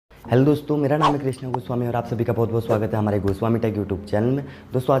Hello दोस्तों, मेरा नाम है कृष्णा गोस्वामी और आप सभी का बहुत बहुत स्वागत है हमारे गोस्वामी टेक यूट्यूब चैनल में।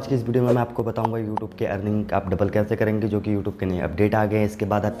 दोस्तों, आज की इस वीडियो में मैं आपको बताऊंगा यूट्यूब के अर्निंग आप डबल कैसे करेंगे, जो कि यूट्यूब के नए अपडेट आ गए हैं। इसके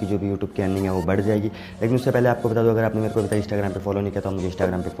बाद आपकी जो भी यूट्यूब की अर्निंग है वो बढ़ जाएगी। लेकिन उससे पहले आपको बता दो, अगर आपने मेरे को अभी तक इंस्टाग्राम पर फॉलो नहीं किया तो मुझे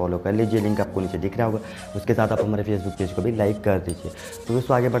इंस्टाग्राम पर फॉलो कर लीजिए, लिंक आपको नीचे दिख रहा होगा। उसके साथ आप हमारे फेसबुक पेज को भी लाइक कर दीजिए। तो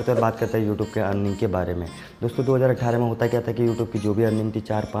दोस्तों, आगे बढ़ते और बात करते हैं यूट्यूब के अर्निंग के बारे में। दोस्तों, 2018 में होता क्या था कि यूट्यूब की जो भी अर्निंग थी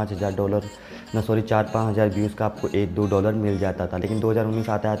 4-5 हज़ार डॉलर 4-5 हज़ार व्यूज़ का आपको $1-2 मिल जाता था। लेकिन 2019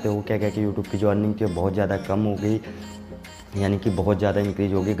 आते आते हो क्या कि यूट्यूब की जो अर्निंग थी वो बहुत ज़्यादा कम हो गई, यानी कि बहुत ज़्यादा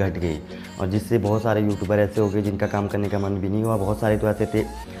इंक्रीज हो गई, घट गई। और जिससे बहुत सारे यूट्यूबर ऐसे हो गए जिनका काम करने का मन भी नहीं हुआ। बहुत सारे तो ऐसे थे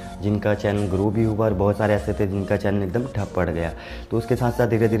जिनका चैनल ग्रो भी हुआ और बहुत सारे ऐसे थे जिनका चैनल एकदम ठप पड़ गया। तो उसके साथ साथ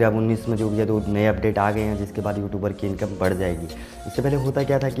धीरे धीरे अब 19 में जो भी है तो नए अपडेट आ गए हैं, जिसके बाद यूट्यूबर की इनकम बढ़ जाएगी। इससे पहले होता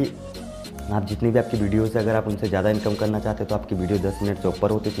क्या था कि आप जितनी भी आपकी वीडियोस है, अगर आप उनसे ज़्यादा इनकम करना चाहते तो आपकी वीडियो 10 मिनट से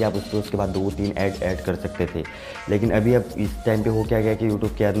ऊपर होती थी, आप उस पर उसके बाद 2-3 ऐड कर सकते थे। लेकिन अभी अब इस टाइम पे हो क्या गया कि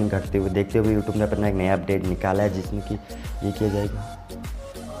यूट्यूब की अर्निंग घटते हुए देखते हुए यूट्यूब ने अपना एक नया अपडेट निकाला है, जिसमें कि ये किया जाएगा।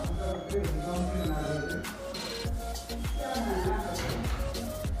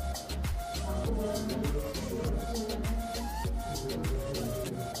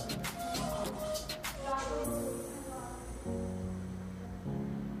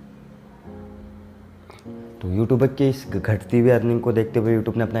 तो यूट्यूबर की इस घटती हुई अर्निंग को देखते हुए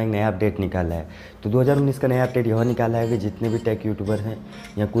यूट्यूब ने अपना एक नया अपडेट निकाला है। तो 2019 का नया अपडेट यह निकाला है कि जितने भी टेक यूट्यूबर हैं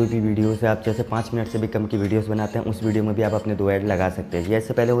या कोई भी वीडियो से आप जैसे 5 मिनट से भी कम की वीडियोस बनाते हैं, उस वीडियो में भी आप अपने 2 ऐड लगा सकते हैं।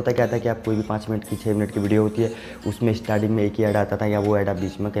 इससे पहले होता क्या था कि आप कोई भी 5 मिनट की 6 मिनट की वीडियो होती है, उसमें स्टार्टिंग में एक ही ऐड आता था या वो ऐड आप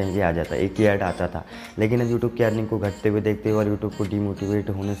बीच में कहीं भी आ जाता, एक ही ऐड आता था। लेकिन अब यूट्यूब की अर्निंग को घटते हुए देखते हुए और यूट्यूब को डीमोटिवेट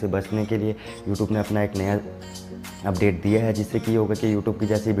होने से बचने के लिए यूट्यूब ने अपना एक नया अपडेट दिया है, जिससे कि होगा कि यूट्यूब की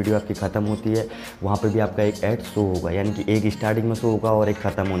जैसी वीडियो आपकी ख़त्म होती है वहाँ पे भी आपका एक ऐड शो होगा, यानी कि एक स्टार्टिंग में शो होगा और एक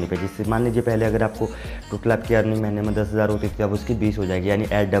ख़त्म होने पे। जिससे मान लीजिए पहले अगर आपको टोटल आपकी अर्निंग महीने में 10,000 होती थी, अब उसकी 20 हो जाएगी, यानी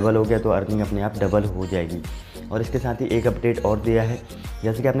ऐड डबल हो गया तो अर्निंग अपने आप डबल हो जाएगी। और इसके साथ ही एक अपडेट और दिया है,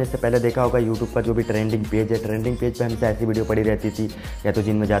 जैसे कि आपने इससे पहले देखा होगा यूट्यूब का जो भी ट्रेंडिंग पेज है, ट्रेंडिंग पेज पर हमेशा ऐसी वीडियो पड़ी रहती थी या तो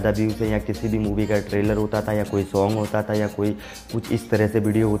जिनमें ज़्यादा व्यूज़ है या किसी भी मूवी का ट्रेलर होता था या कोई सॉन्ग होता था या कोई कुछ इस तरह से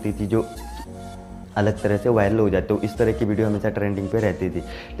वीडियो होती थी जो अलग तरह से वायरल हो जाए। तो इस तरह की वीडियो हमेशा ट्रेंडिंग पे रहती थी।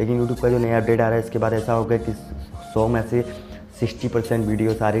 लेकिन यूट्यूब का जो नया अपडेट आ रहा है इसके बाद ऐसा होगा कि 100 में से 60%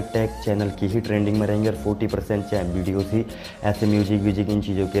 वीडियो सारे टेक चैनल की ही ट्रेंडिंग में रहेंगे और 40% वीडियोस ही ऐसे म्यूजिक इन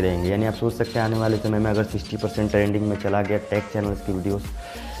चीज़ों के रहेंगे। यानी आप सोच सकते हैं आने वाले समय में अगर 60% ट्रेंडिंग में चला गया टेक चैनल्स की वीडियोस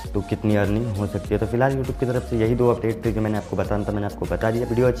तो कितनी अर्निंग हो सकती है। तो फिलहाल यूट्यूब की तरफ से यही 2 अपडेट थे जो मैंने आपको बताना था, मैंने आपको बता दिया।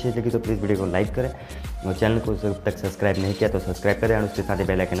 वीडियो अच्छी लगी तो प्लीज़ वीडियो को लाइक करें और चैनल को जब तक सब्सक्राइब नहीं किया तो सब्सक्राइब करें और उसके साथ ही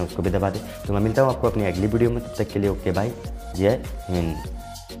बेल आइकन है उसको भी दबा दें। तो मैं मिलता हूँ आपको अपनी अगली वीडियो में, तब तक के लिए ओके बाय, जय हिंद।